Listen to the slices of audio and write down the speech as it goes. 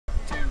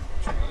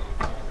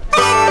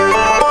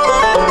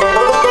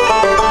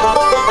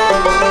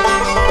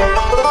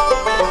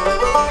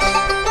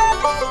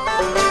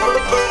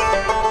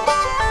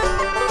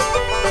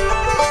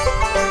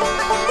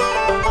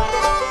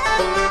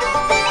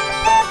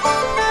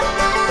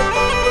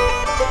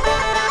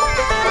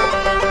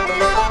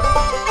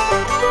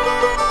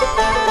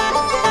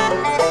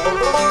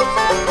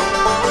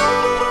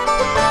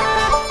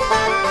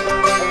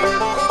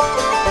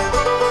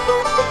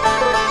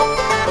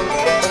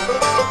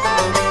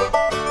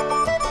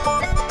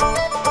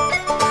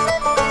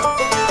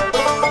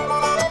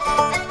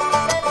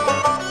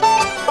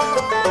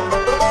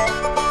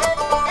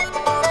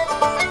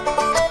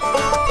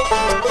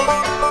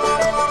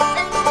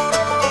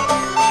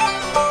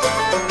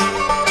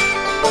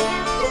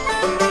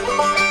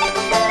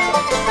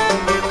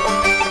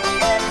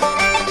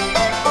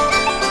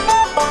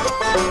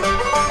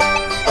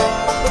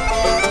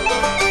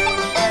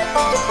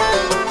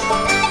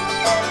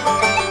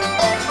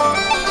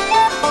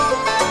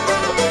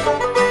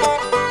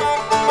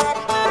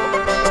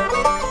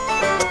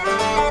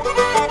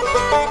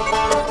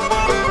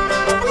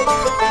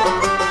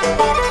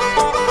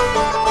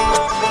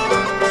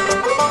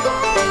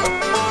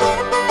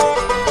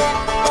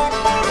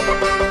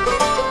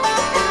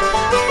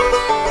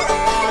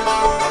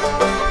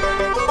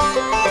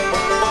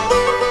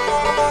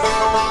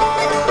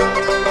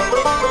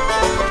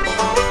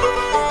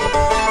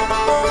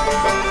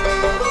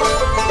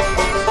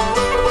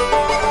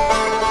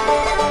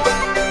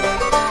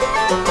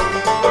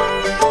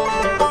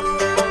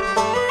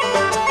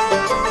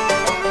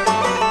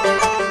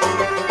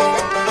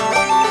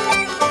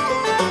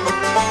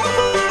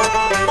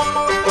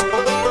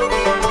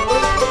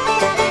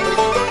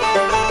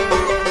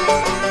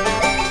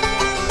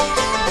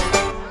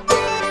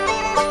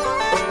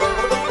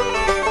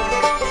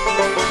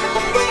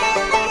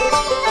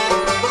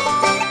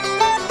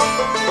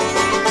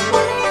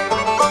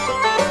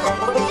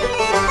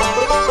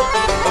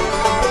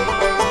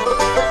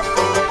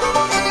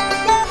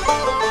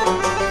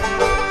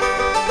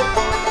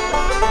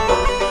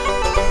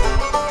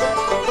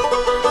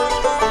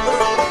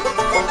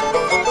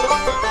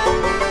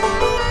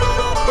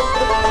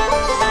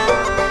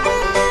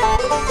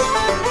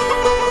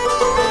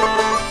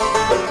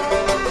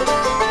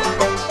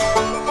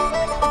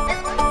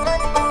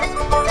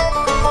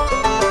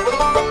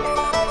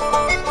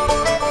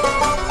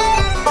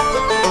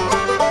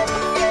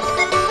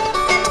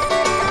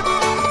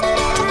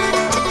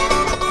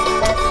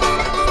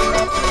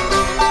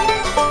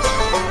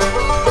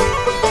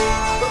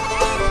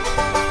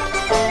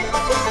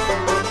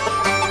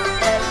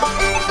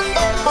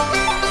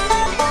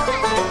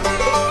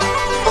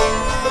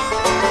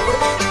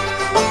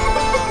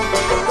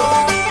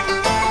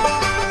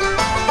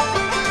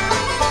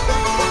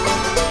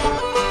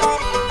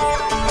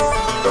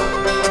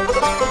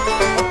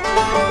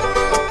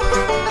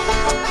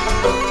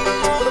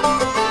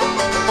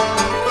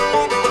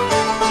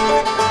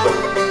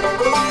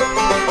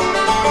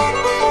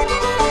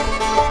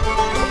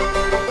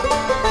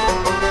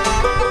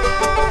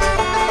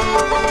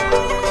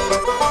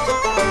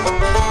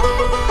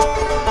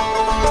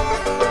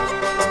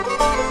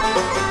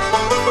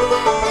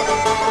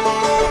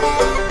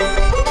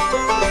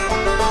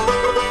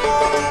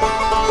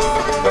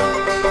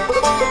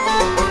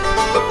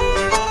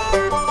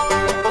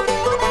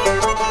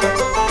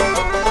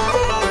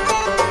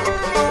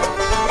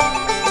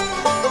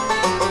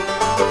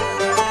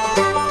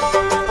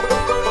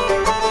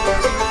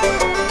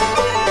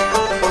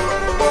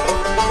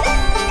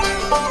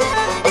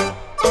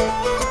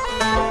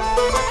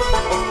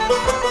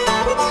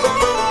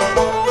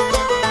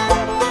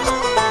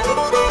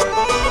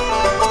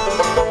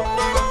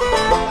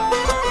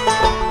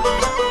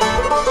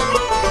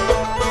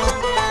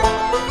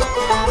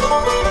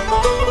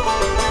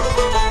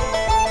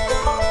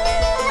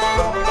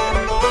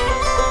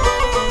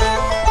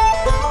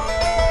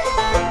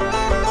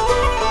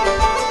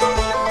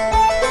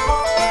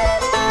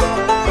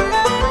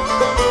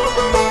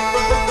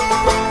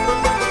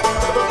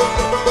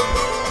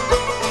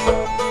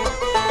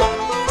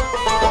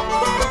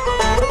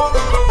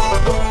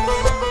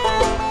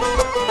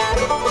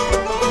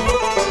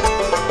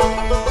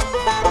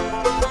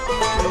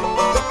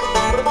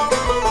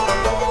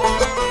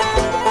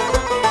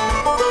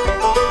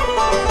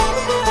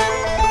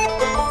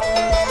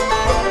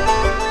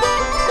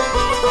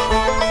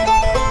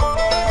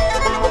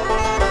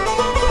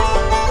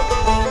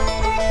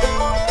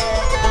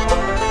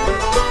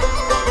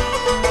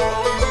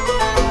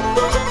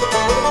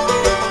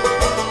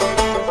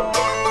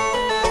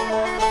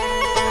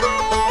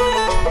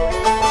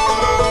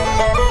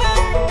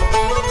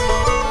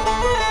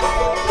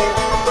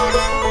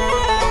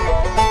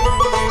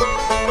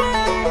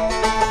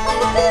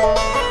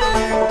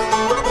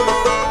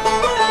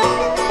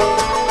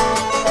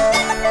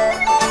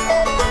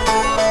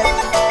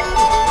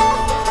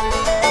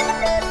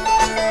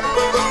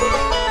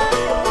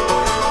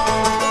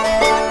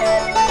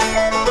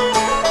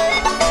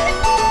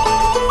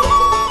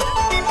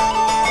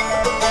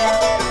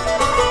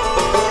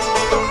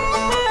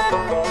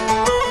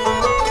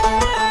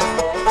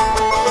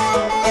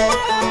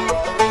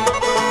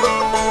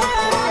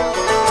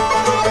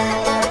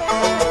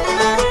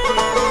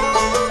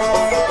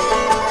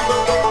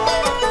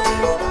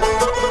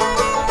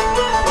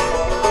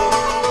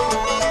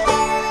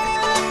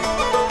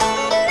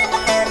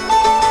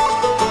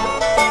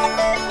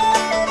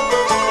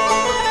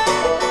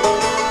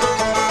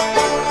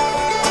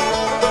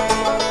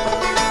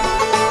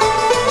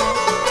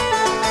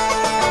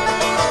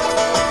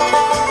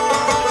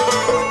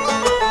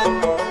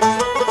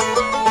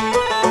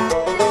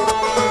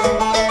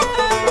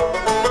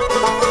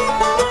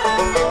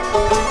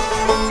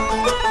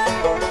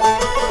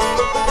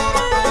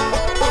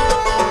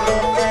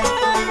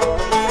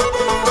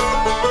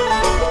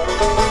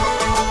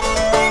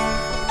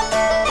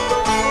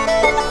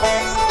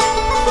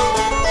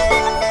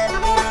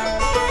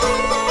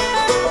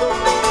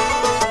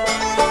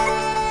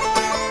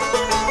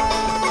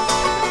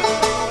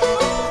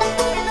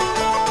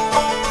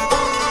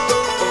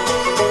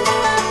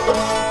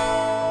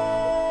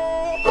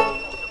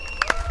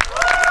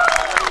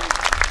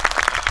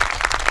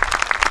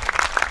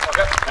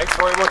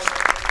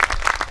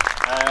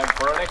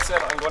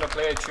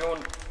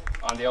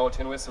the old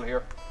tin whistle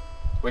here,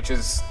 which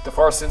is the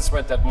first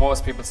instrument that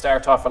most people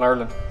start off in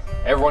Ireland.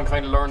 Everyone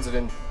kind of learns it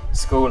in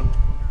school.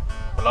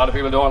 A lot of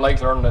people don't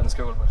like learning it in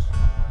school, but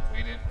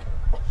we did.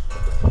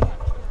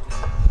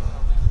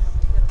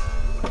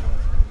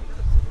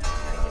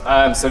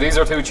 So these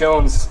are two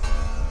tunes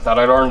that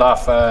I learned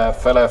off a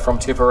fella from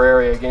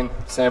Tipperary, again,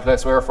 same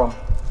place we're from,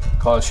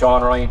 called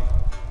Sean Ryan,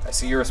 a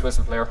serious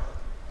whistle player.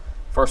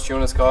 First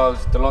tune is called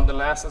The London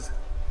Lasses,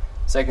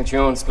 second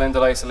tune,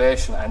 Splendid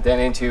Isolation, and then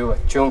into a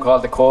tune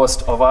called The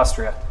Coast of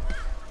Austria.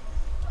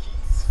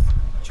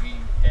 G,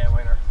 A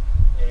minor,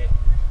 A,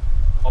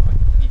 up and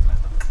E flat.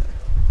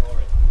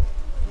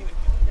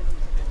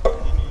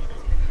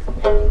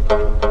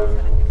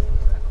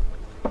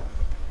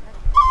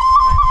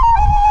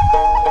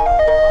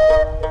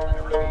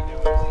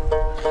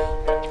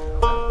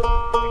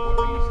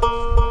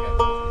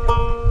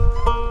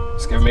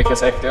 Just give me a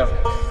sec there.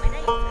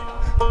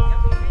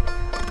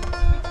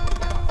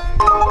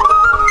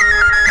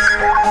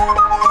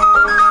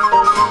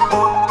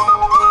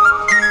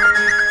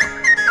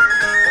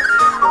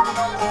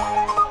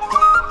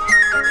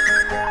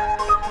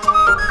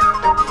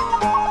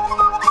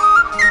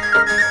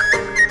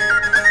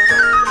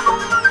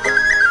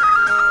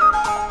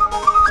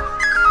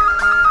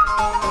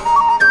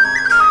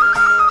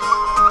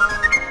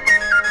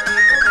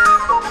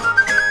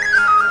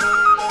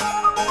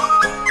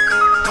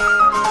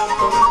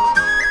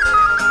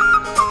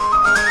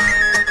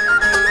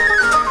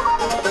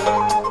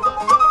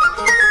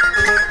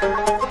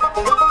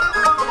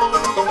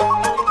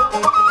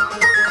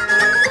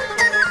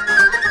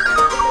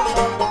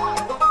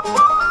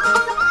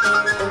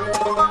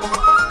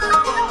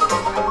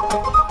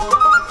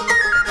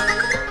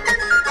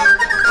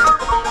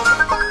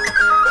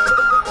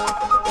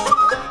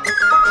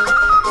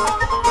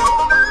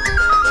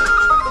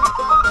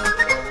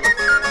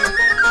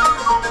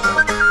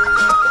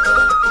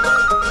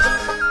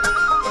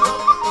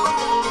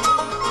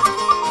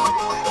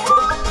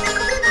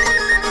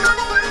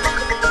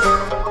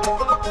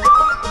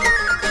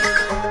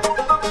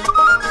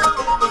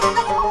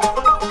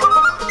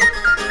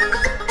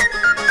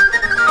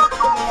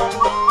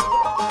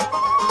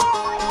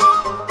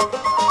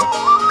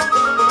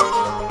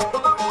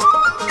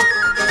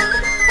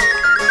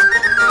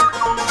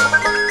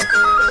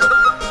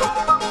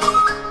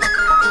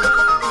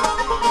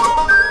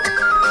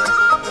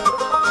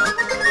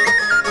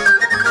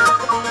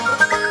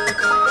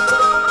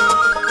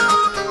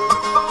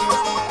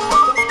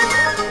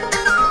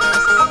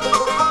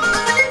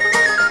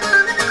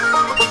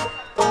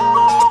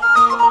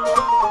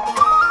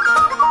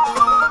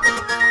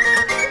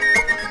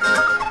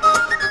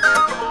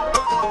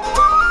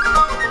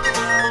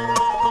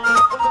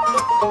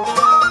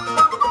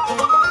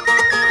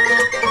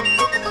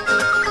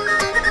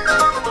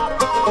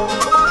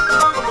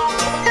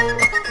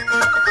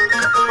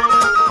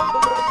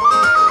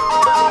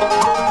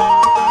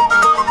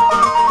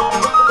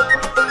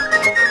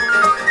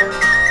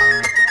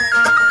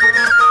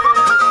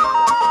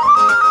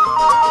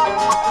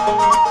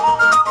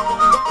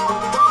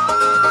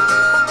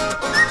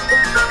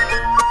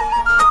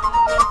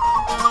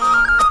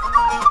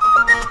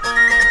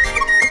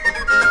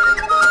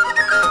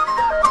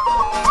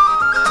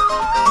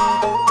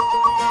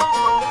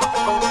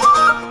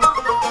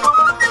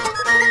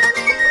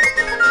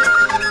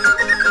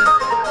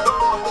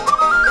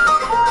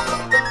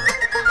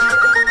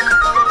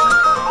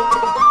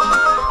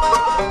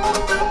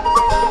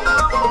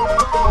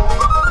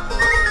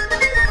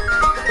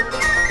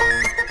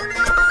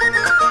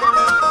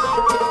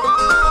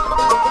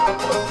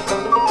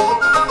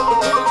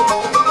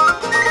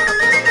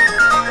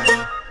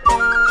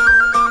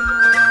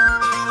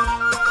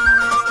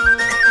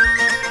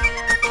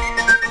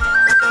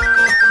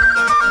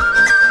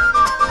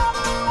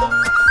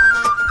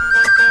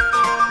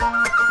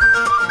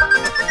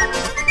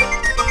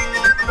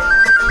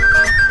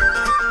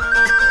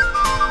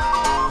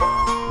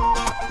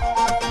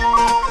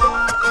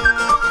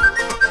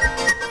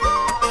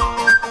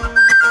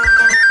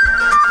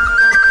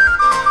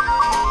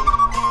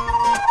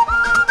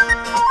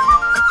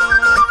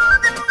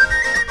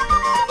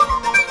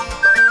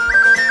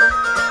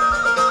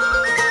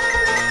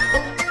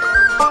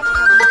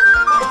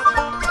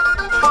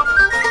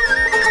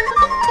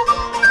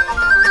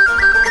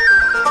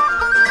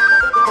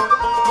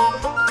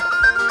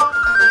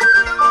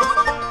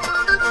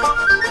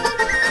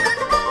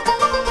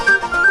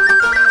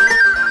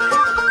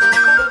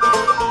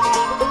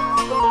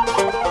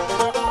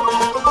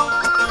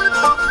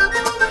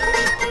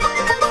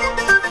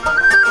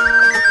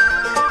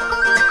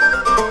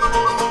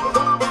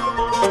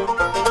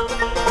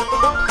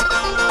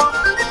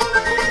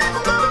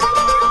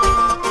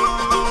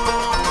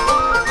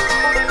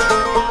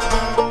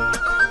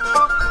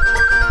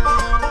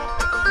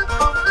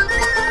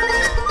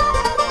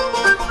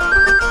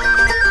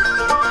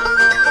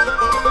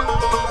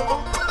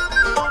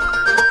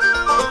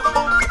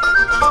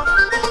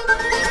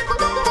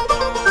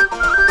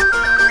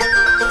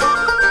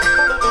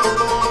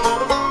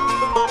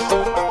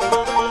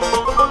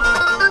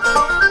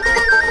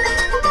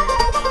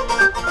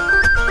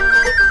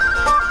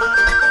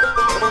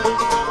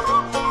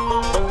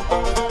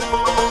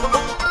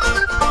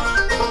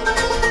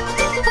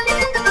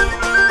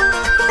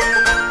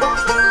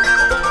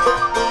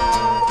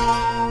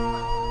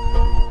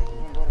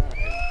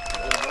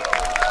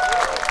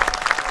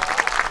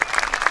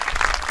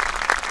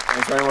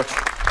 Thanks very much.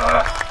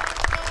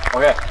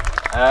 Okay,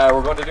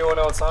 we're going to do an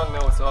old song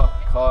now, so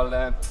called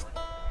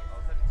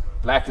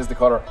Black is the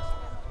Colour.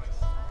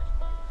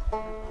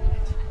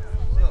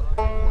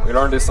 We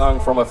learned this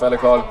song from a fella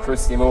called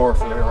Christy Moore, if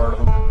you ever heard of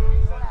him.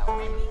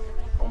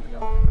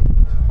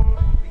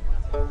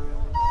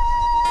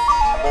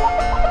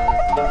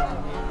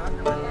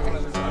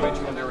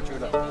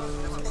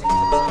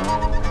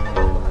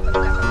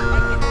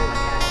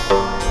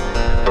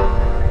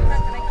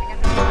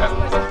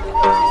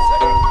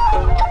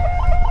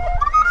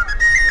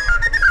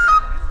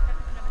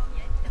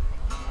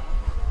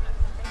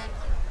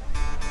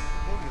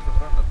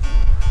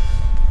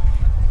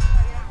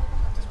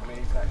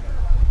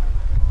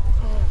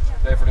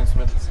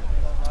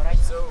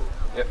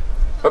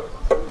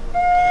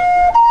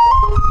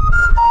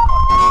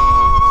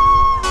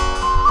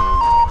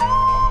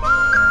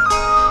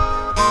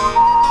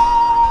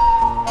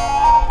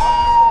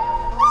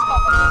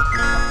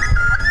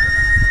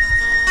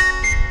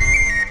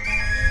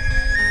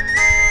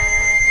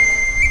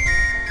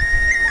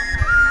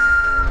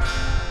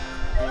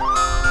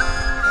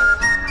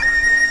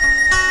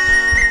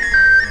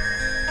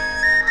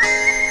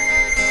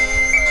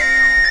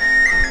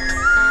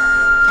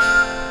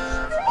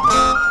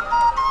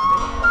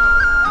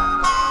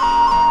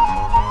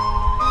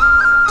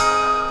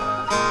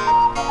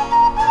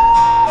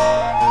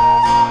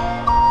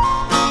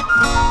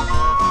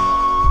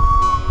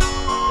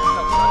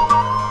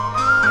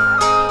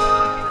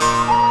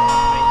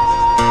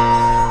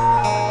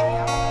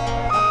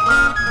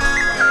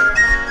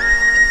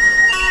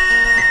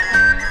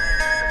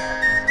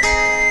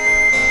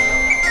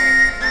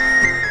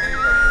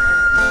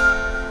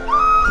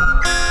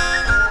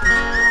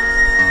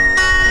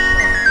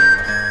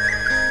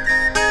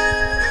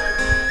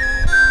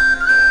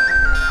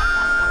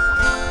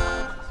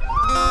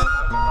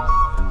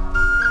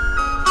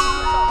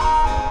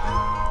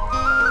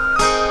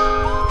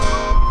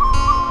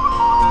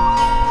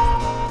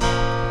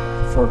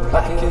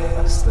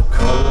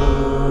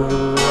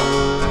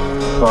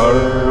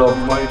 of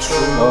my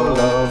true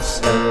love's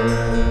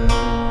hair.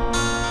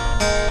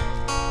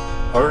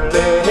 Her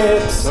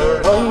lips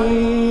are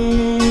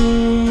like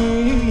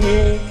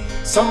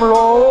some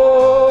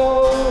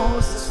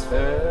roses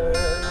fair.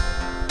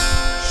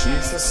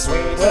 She's the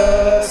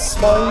sweetest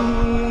smile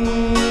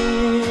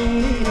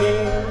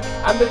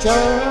and the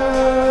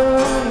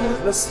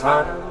gentlest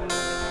hands,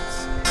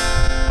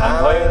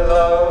 and I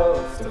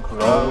love the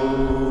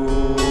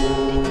crowd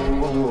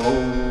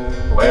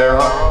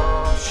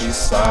whereon she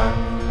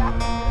stands.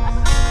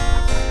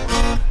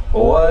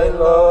 Oh, I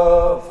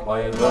love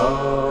my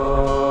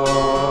love,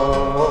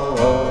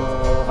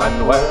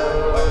 and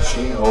where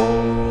she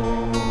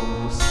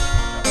holds.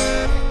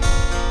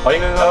 I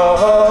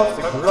love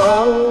the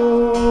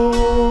crowd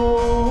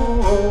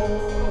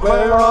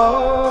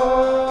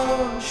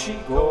whereon she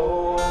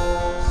goes.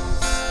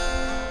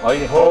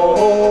 I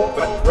hope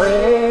and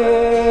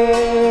pray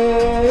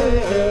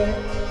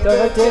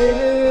that a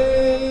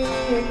day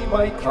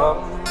might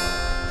come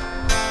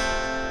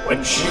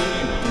when she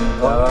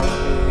and I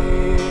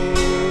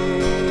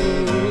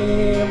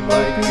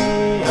might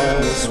be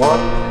as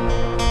one.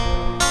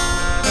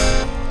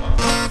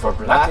 For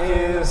black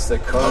is the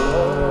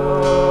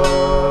color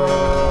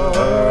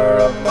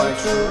of my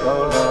true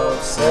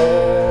love's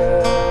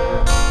hair.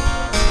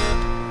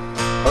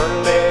 Her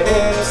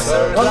lips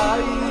are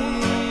like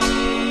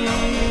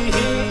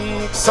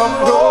some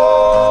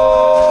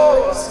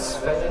roses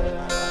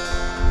fair.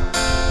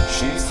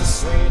 She's the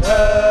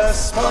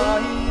sweetest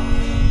smile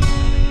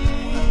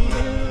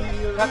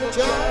and the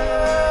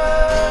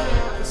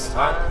gentlest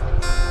hand,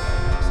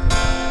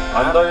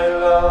 and I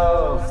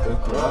love the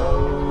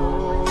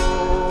ground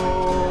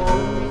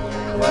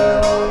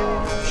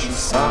whereon she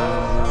stands.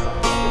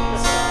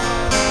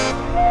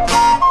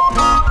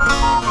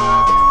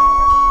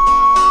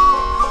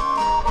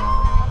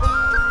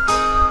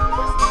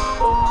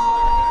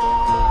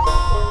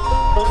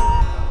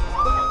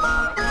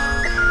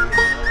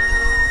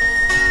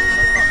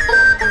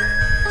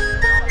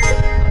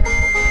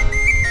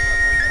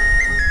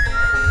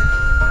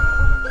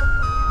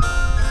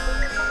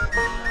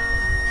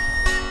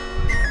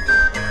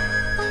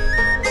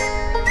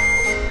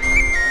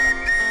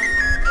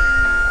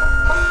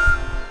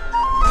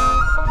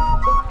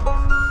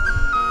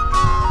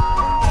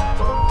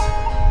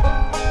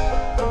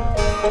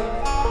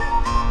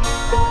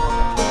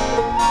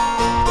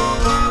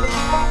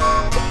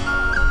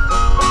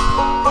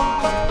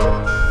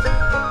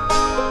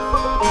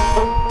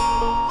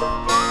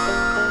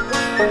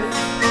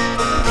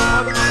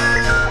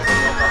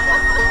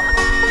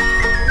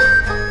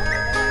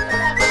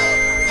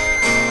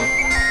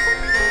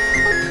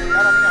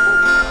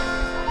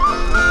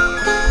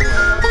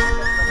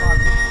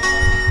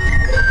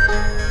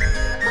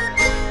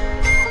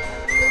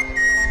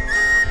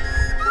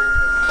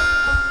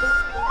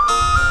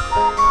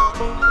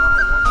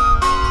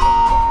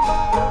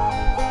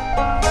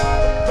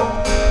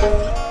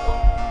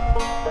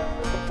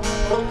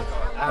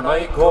 And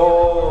I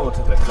go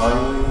to the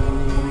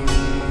climb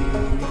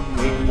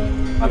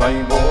and I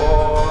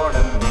more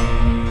than me.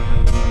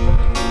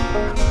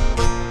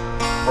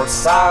 For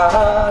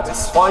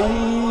satisfied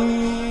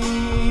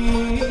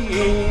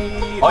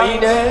I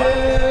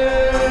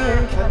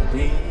ne'er can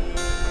be,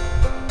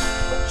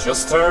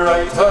 just to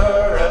write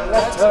her a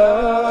letter,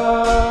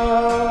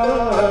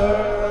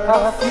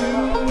 a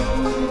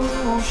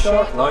few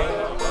short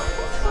lines,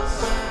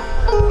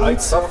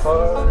 I'd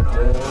suffer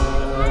death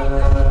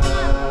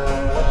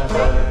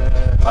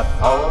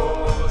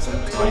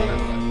 1,000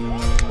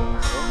 times.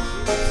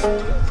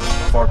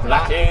 For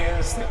black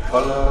is the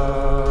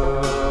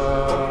colour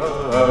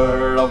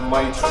of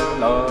my true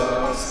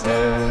love's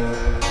hair.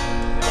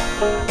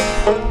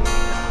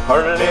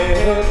 Her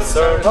lips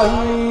are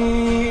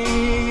like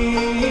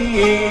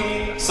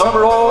some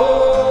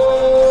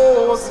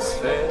roses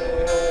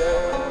fair.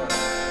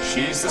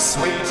 She's the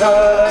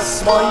sweetest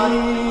smile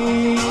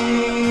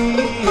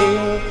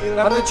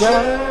and the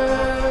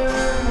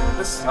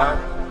gentlest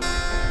hand,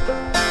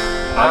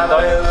 and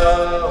I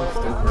love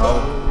the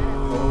ground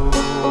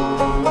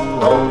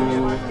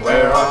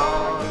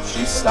whereon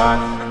she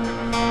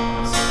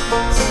stands.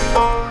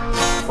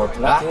 For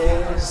black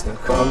is the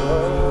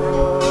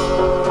colour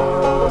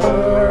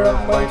of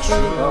my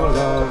true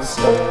love's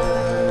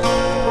hair.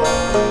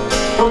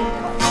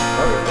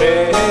 Her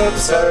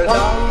lips are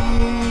like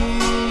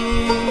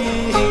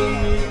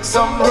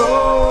some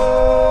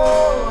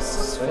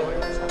roses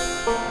fair.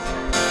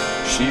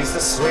 She's the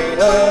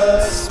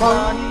sweetest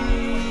smile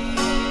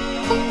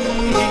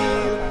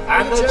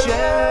and the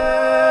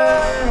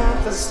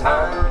gentlest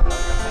hand,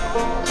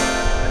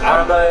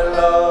 and I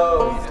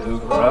love the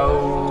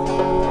ground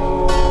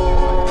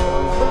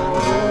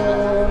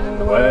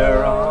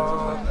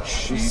whereon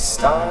she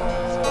stands.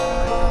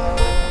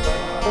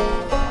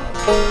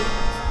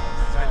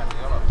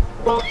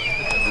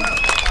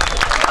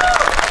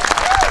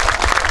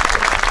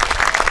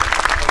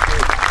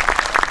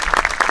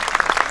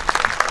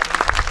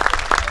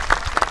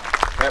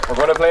 We're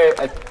going to play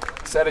a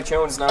set of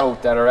tunes now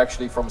that are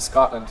actually from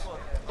Scotland.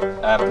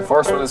 The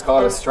first one is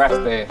called a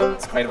Strathspey.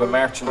 It's kind of a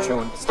marching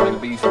tune style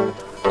beat,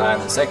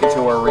 and the second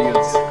two are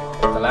reels.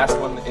 The last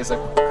one is a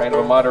kind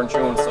of a modern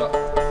tune, so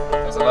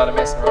there's a lot of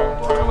messing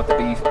around going on with the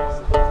beat.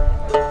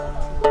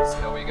 See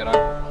how we get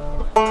on.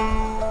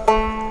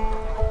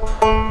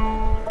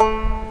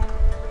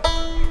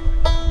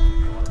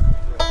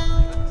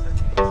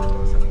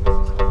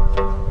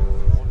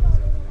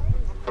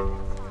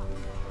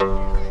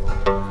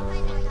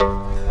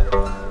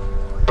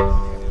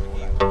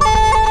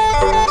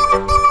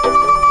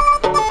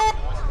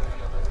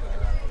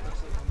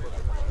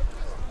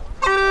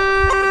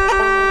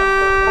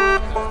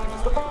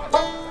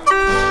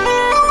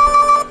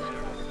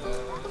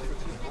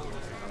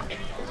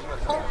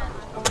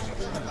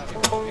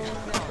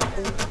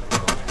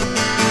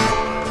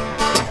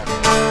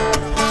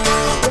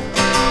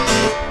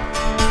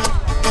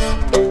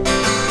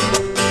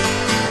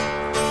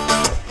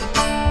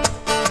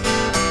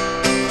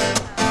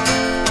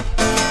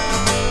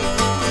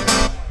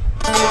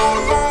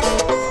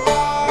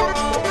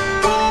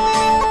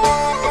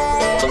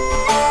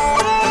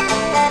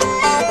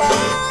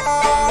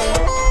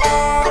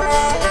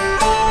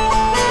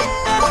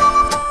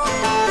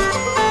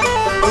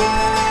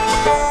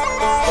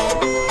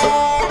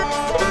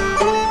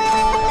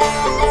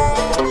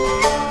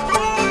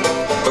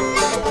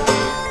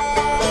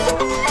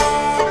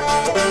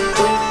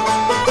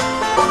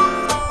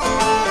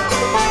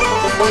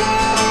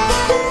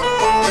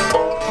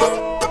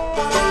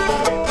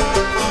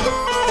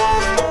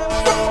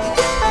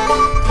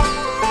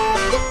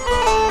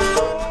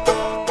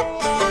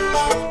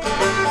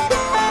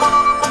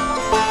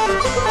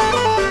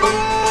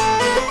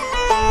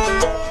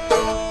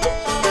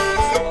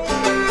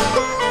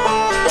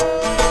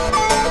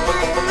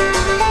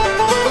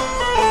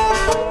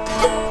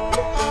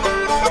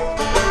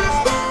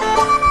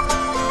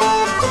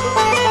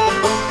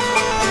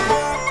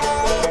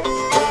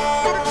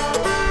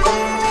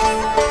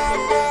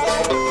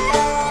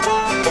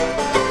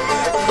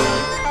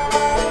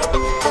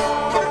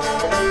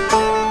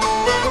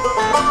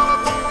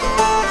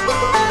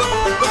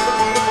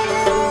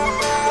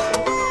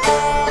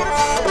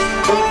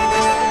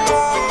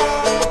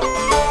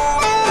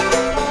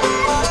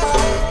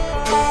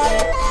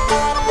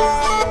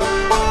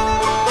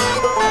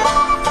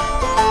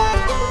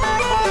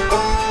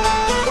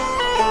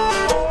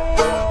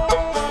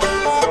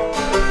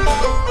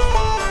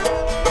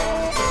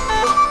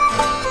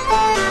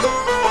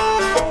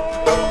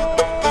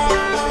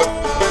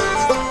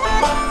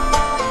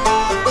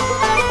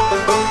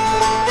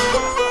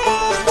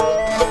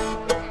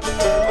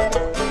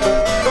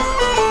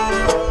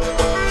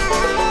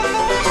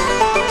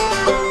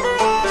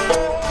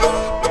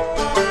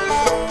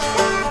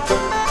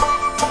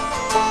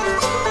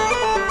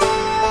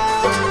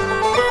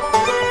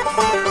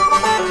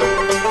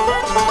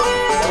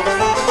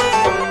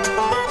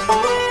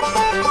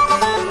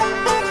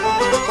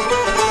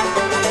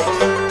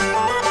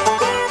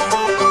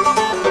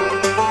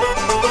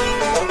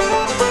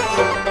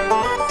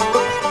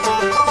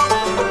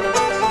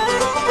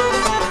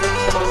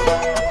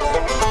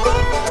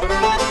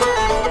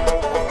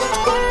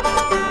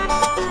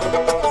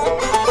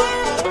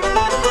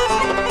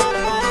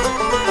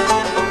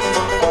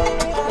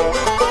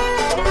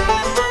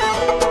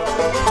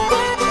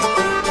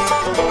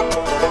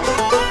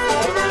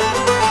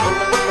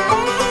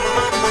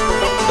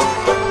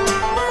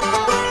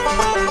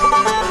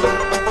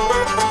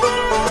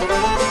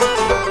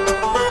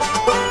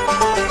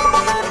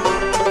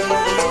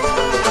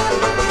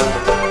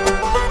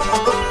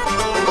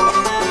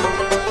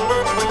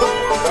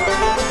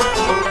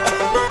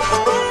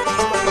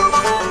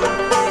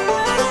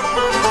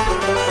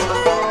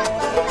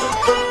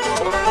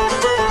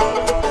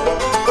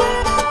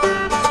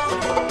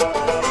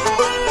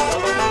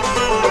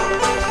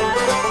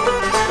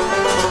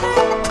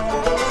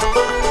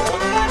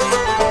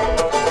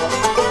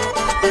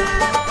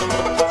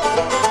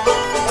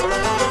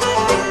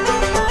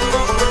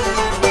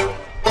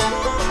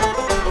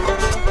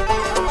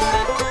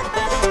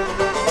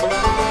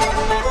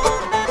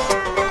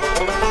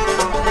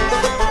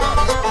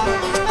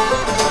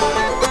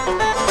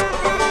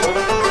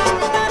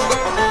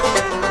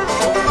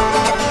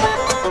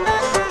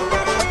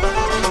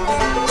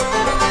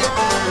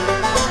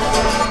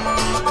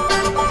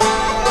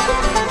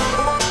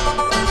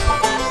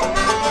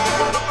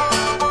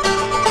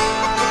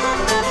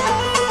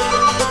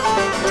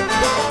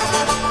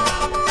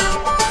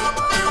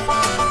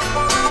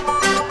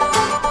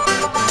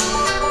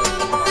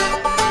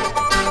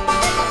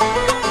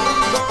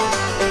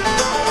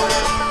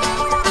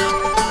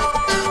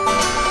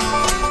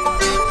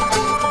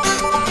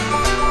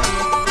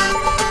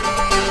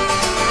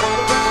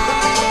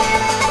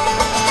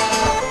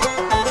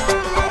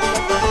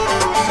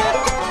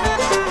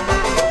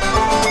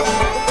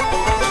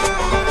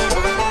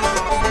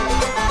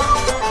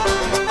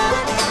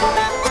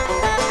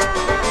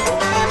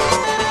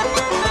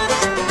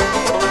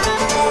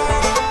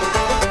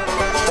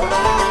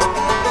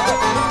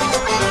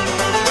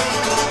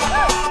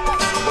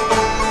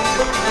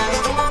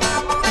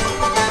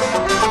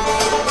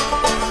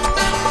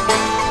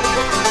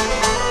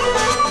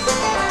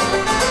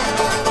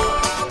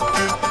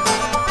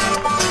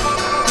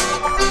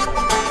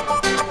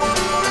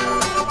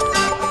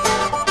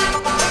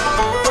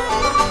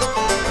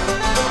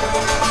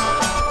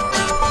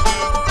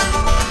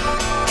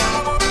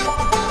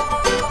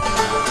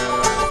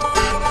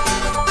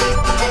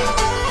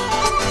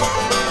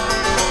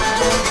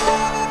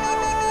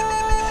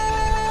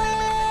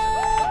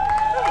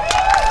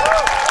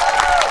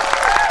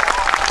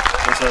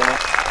 very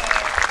much.